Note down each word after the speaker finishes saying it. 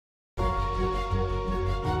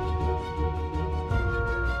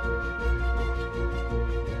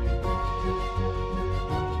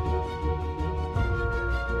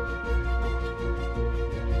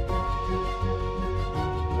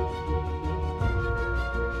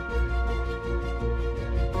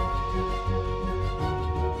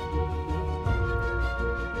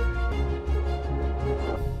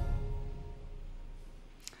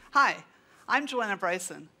I'm Joanna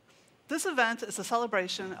Bryson. This event is a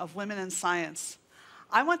celebration of women in science.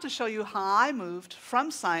 I want to show you how I moved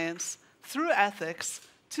from science through ethics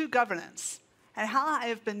to governance, and how I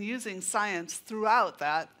have been using science throughout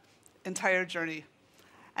that entire journey.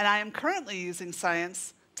 And I am currently using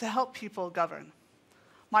science to help people govern.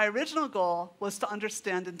 My original goal was to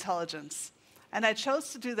understand intelligence, and I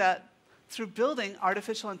chose to do that through building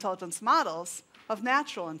artificial intelligence models of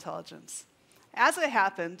natural intelligence. As it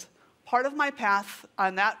happened, part of my path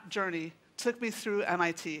on that journey took me through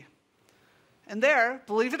MIT. And there,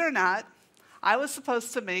 believe it or not, I was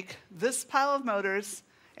supposed to make this pile of motors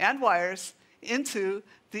and wires into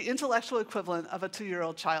the intellectual equivalent of a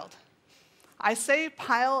 2-year-old child. I say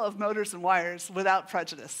pile of motors and wires without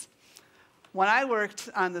prejudice. When I worked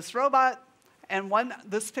on this robot, and when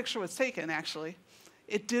this picture was taken, actually,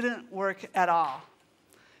 it didn't work at all.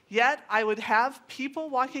 Yet, I would have people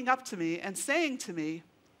walking up to me and saying to me,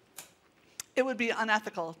 it would be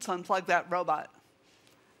unethical to unplug that robot.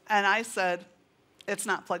 And I said, it's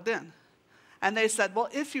not plugged in. And they said, well,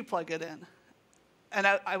 if you plug it in. And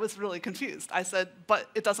I was really confused. I said, but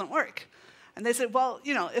it doesn't work. And they said, well,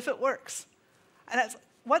 you know, if it works. And I said,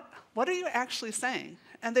 what are you actually saying?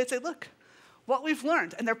 And they'd say, look, what we've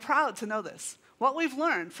learned, and they're proud to know this, what we've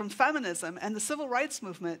learned from feminism and the civil rights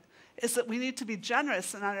movement is that we need to be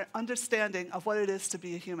generous in our understanding of what it is to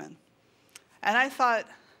be a human. And I thought,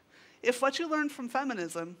 if what you learned from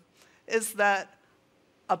feminism is that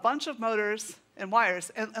a bunch of motors and wires,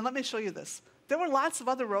 and let me show you this. There were lots of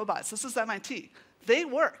other robots. This is MIT. They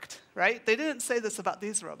worked, right? They didn't say this about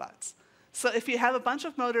these robots. So if you have a bunch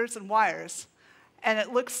of motors and wires, and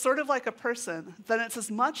it looks sort of like a person, then it's as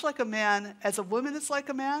much like a man as a woman is like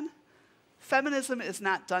a man. Feminism is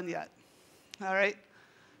not done yet, all right?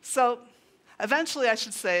 So eventually, I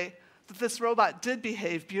should say that this robot did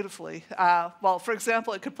behave beautifully. Well, for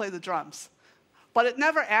example, it could play the drums. But it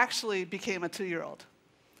never actually became a 2-year-old.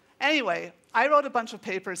 Anyway, I wrote a bunch of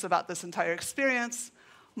papers about this entire experience.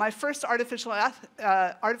 My first artificial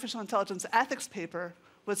intelligence ethics paper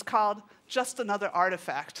was called Just Another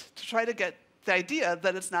Artifact, to try to get the idea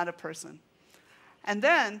that it's not a person. And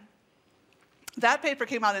then, that paper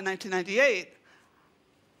came out in 1998.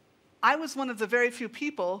 I was one of the very few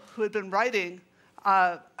people who had been writing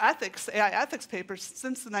AI ethics papers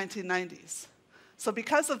since the 1990s. So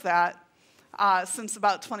because of that, since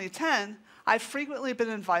about 2010, I've frequently been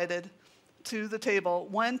invited to the table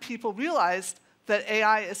when people realized that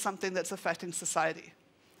AI is something that's affecting society.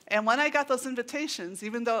 And when I got those invitations,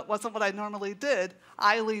 even though it wasn't what I normally did,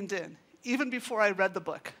 I leaned in, even before I read the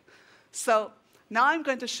book. So now I'm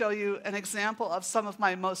going to show you an example of some of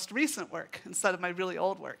my most recent work instead of my really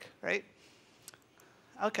old work, right?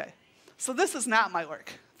 Okay, so this is not my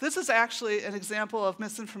work. This is actually an example of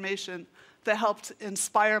misinformation that helped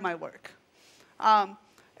inspire my work.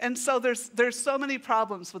 And so there's so many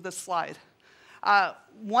problems with this slide.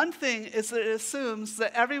 One thing is that it assumes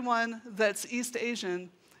that everyone that's East Asian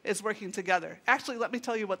is working together. Actually, let me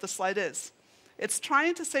tell you what the slide is. It's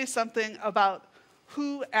trying to say something about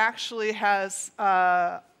who actually has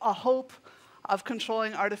a hope of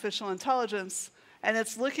controlling artificial intelligence, and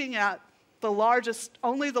it's looking at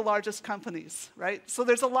only the largest companies, right? So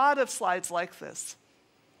there's a lot of slides like this.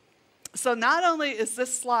 So not only is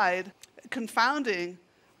this slide confounding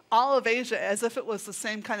all of Asia as if it was the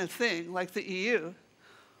same kind of thing, like the EU,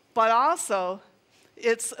 but also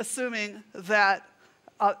it's assuming that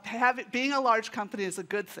being a large company is a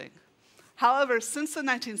good thing. However, since the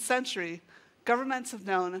 19th century, governments have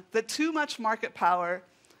known that too much market power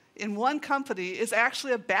in one company is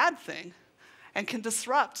actually a bad thing and can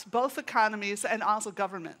disrupt both economies and also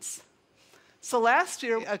governments. So last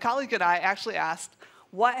year, a colleague and I actually asked,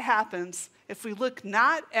 what happens if we look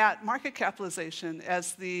not at market capitalization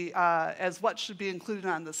as what should be included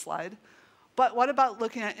on this slide, but what about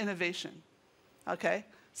looking at innovation? Okay,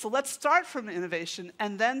 so let's start from innovation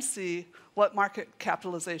and then see what market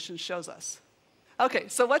capitalization shows us. Okay,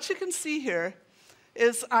 so what you can see here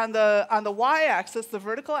is on the y-axis, the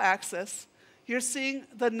vertical axis, you're seeing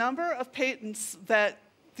the number of patents that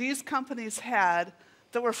these companies had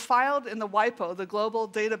that were filed in the WIPO, the global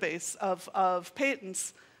database of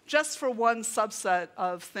patents, just for one subset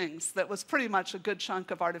of things that was pretty much a good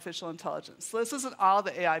chunk of artificial intelligence. So this isn't all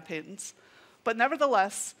the AI patents, but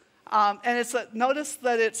nevertheless, and notice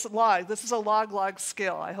that it's log. This is a log-log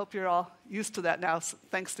scale. I hope you're all used to that now,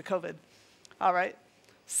 thanks to COVID. All right.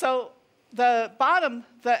 So the bottom,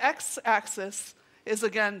 the x-axis, is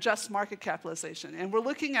again just market capitalization. And we're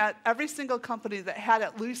looking at every single company that had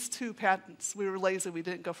at least 2 patents. We were lazy, we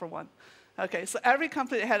didn't go for 1. Okay, so every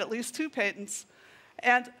company that had at least 2 patents.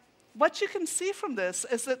 And what you can see from this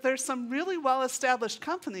is that there's some really well-established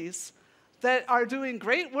companies that are doing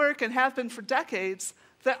great work and have been for decades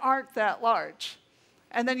that aren't that large.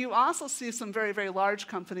 And then you also see some very, very large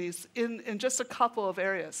companies in just a couple of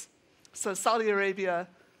areas. So Saudi Arabia,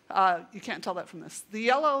 you can't tell that from this. The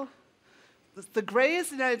yellow, the gray is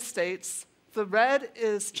the United States, the red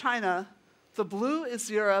is China, the blue is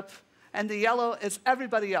Europe, and the yellow is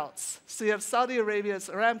everybody else. So you have Saudi Arabia's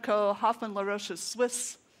Aramco, Hoffmann La Roche is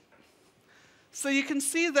Swiss. So you can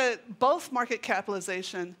see that both market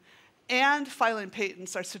capitalization and filing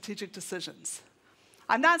patents are strategic decisions.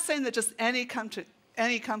 I'm not saying that just any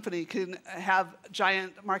company can have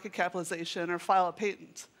giant market capitalization or file a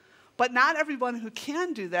patent. But not everyone who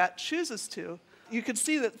can do that chooses to. You can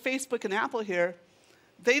see that Facebook and Apple here,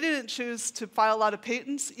 they didn't choose to file a lot of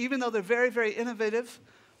patents, even though they're very, very innovative,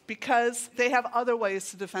 because they have other ways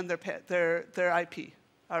to defend their IP,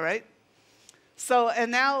 all right? So,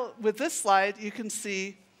 and now with this slide, you can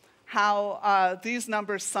see how these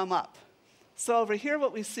numbers sum up. So over here,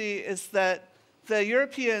 what we see is that the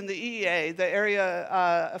European, the EEA, the area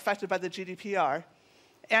affected by the GDPR,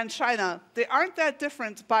 and China, they aren't that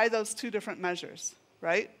different by those two different measures,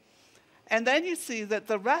 right? And then you see that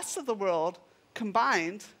the rest of the world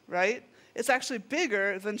combined, right, is actually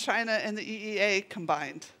bigger than China and the EEA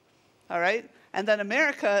combined, all right? And then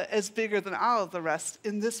America is bigger than all of the rest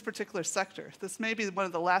in this particular sector. This may be one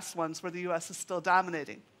of the last ones where the US is still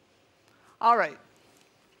dominating. All right.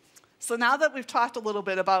 So now that we've talked a little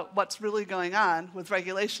bit about what's really going on with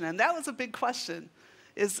regulation, and that was a big question.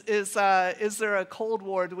 Is there a Cold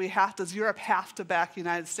War? Does Europe have to back the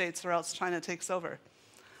United States or else China takes over?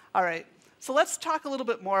 All right, so let's talk a little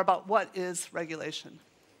bit more about what is regulation.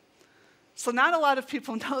 So not a lot of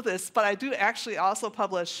people know this, but I do actually also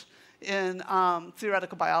publish in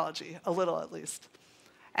theoretical biology, a little at least.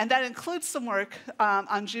 And that includes some work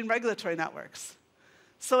on gene regulatory networks.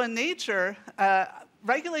 So in nature,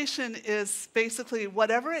 regulation is basically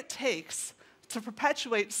whatever it takes to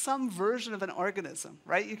perpetuate some version of an organism,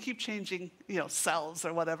 right? You keep changing, cells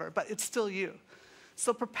or whatever, but it's still you.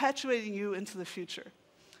 So perpetuating you into the future.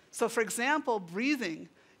 So for example, breathing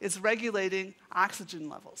is regulating oxygen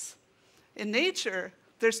levels. In nature,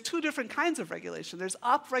 there's two different kinds of regulation. There's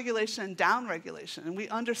up regulation and down regulation, and we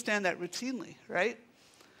understand that routinely, right?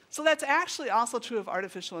 So that's actually also true of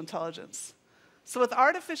artificial intelligence. So with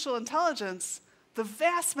artificial intelligence, the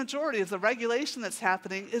vast majority of the regulation that's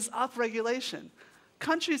happening is up-regulation.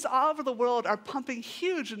 Countries all over the world are pumping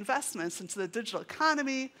huge investments into the digital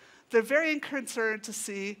economy. They're very concerned to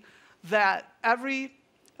see that every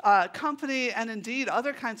company and indeed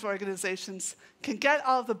other kinds of organizations can get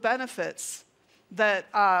all of the benefits that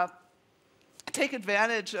take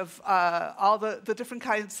advantage of all the different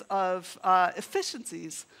kinds of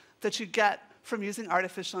efficiencies that you get from using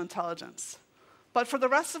artificial intelligence. But for the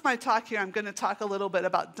rest of my talk here, I'm going to talk a little bit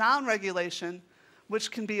about down regulation,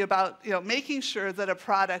 which can be about making sure that a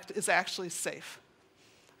product is actually safe.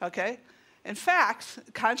 Okay? In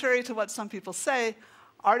fact, contrary to what some people say,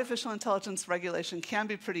 artificial intelligence regulation can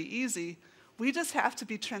be pretty easy. We just have to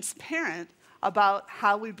be transparent about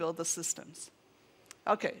how we build the systems.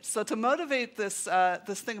 Okay, so to motivate this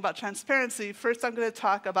thing about transparency, first I'm going to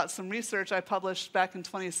talk about some research I published back in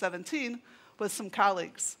 2017 with some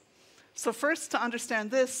colleagues. So first, to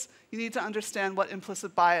understand this, you need to understand what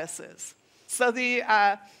implicit bias is. So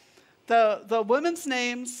the women's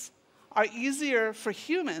names are easier for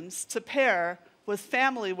humans to pair with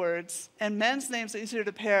family words, and men's names are easier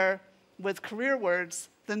to pair with career words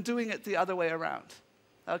than doing it the other way around.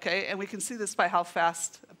 Okay, and we can see this by how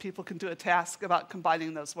fast people can do a task about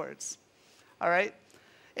combining those words. All right?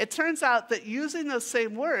 It turns out that using those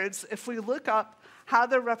same words, if we look up how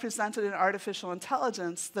they're represented in artificial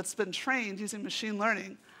intelligence that's been trained using machine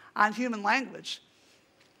learning on human language,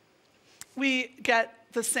 we get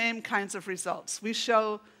the same kinds of results. We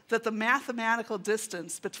show that the mathematical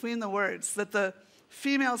distance between the words, that the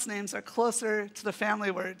females' names are closer to the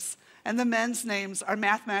family words, and the men's names are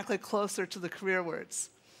mathematically closer to the career words.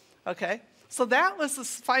 Okay? So that was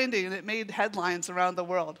this finding, and it made headlines around the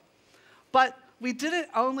world. But we didn't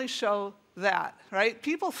only show that, right?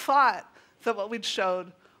 People thought that what we'd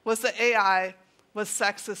showed was that AI was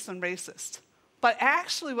sexist and racist. But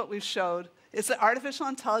actually what we've showed is that artificial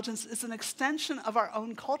intelligence is an extension of our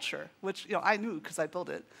own culture, which I knew because I built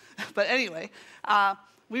it. But anyway,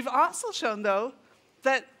 we've also shown, though,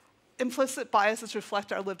 that implicit biases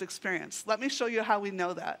reflect our lived experience. Let me show you how we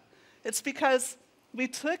know that. It's because we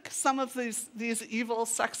took some of these evil,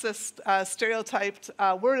 sexist, stereotyped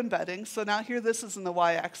word embeddings. So now here, this is in the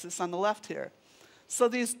y-axis on the left here. So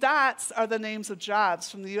these dots are the names of jobs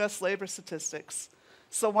from the US labor statistics.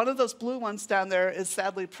 So one of those blue ones down there is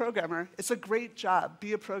sadly programmer. It's a great job.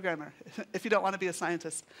 Be a programmer if you don't want to be a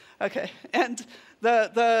scientist. Okay, and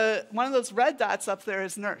one of those red dots up there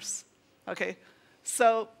is nurse. Okay,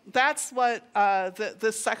 so that's what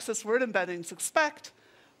the sexist word embeddings expect.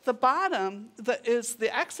 The bottom is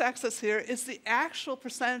the x-axis here is the actual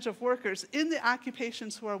percentage of workers in the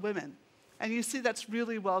occupations who are women. And you see that's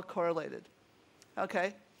really well correlated.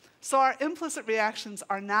 Okay? So our implicit reactions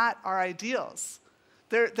are not our ideals.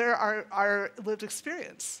 They're our lived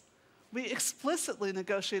experience. We explicitly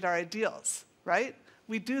negotiate our ideals, right?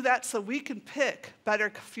 We do that so we can pick better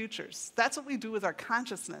futures. That's what we do with our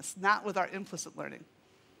consciousness, not with our implicit learning.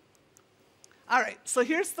 All right, so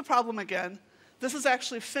here's the problem again. This is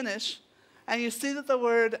actually Finnish, and you see that the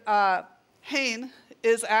word hein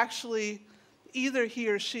is actually either he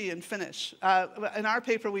or she in Finnish. In our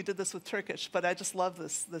paper, we did this with Turkish, but I just love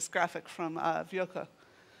this graphic from Vjoka.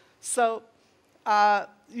 So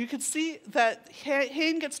you can see that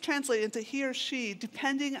hein gets translated into he or she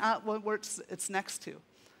depending on what words it's next to.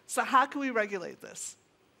 So how can we regulate this?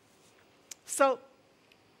 So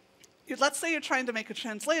let's say you're trying to make a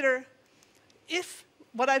translator.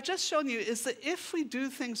 What I've just shown you is that if we do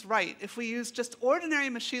things right, if we use just ordinary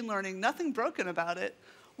machine learning, nothing broken about it,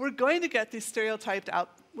 we're going to get these stereotyped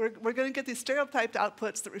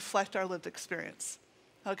outputs that reflect our lived experience.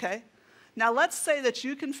 Okay? Now let's say that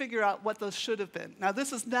you can figure out what those should have been. Now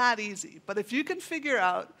this is not easy, but if you can figure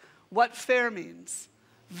out what fair means,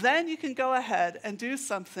 then you can go ahead and do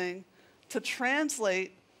something to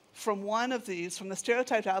translate from one of these, from the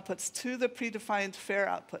stereotyped outputs to the predefined fair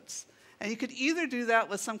outputs. And you could either do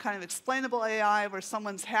that with some kind of explainable AI where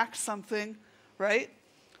someone's hacked something, right?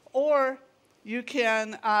 Or you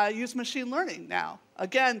can use machine learning now.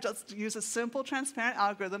 Again, just use a simple, transparent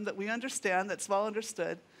algorithm that we understand, that's well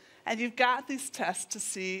understood, and you've got these tests to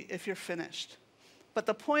see if you're finished. But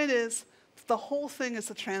the point is, the whole thing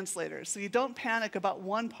is a translator, so you don't panic about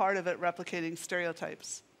one part of it replicating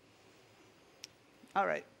stereotypes. All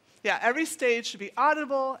right. Yeah, every stage should be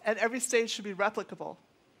auditable, and every stage should be replicable.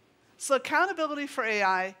 So accountability for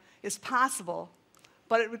AI is possible,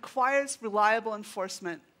 but it requires reliable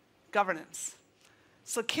enforcement governance.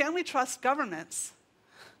 So can we trust governments?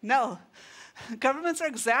 No. Governments are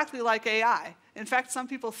exactly like AI. In fact, some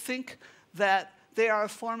people think that they are a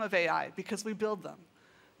form of AI because we build them.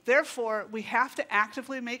 Therefore, we have to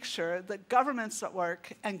actively make sure that governments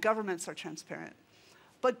work and governments are transparent.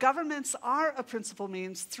 But governments are a principal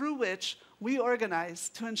means through which we organize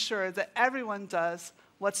to ensure that everyone does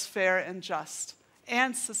what's fair and just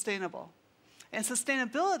and sustainable. And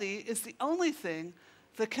sustainability is the only thing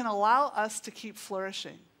that can allow us to keep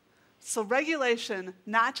flourishing. So regulation,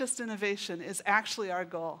 not just innovation, is actually our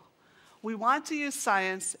goal. We want to use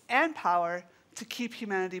science and power to keep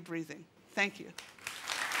humanity breathing. Thank you.